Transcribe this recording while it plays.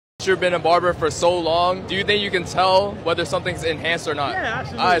You've been a barber for so long. Do you think you can tell whether something's enhanced or not? Yeah,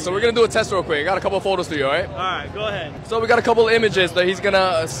 absolutely. All right, so we're going to do a test real quick. I got a couple photos for you, all right? All right, go ahead. So we got a couple images that he's going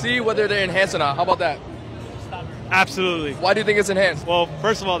to see whether they're enhanced or not. How about that? Absolutely. Why do you think it's enhanced? Well,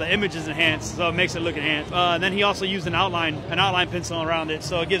 first of all, the image is enhanced, so it makes it look enhanced. Then he also used an outline pencil around it,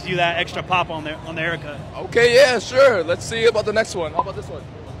 so it gives you that extra pop on the haircut. Okay, yeah, sure. Let's see about the next one. How about this one?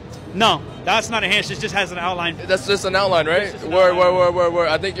 No, that's not enhanced. It just has an outline. That's just an outline, right? Where?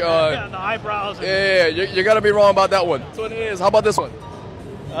 I think. Yeah, the eyebrows. Yeah, you're gonna be wrong about that one. This one is. How about this one?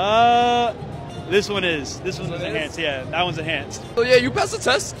 This one is enhanced. Yeah, that one's enhanced. So yeah, you passed the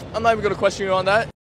test. I'm not even gonna question you on that.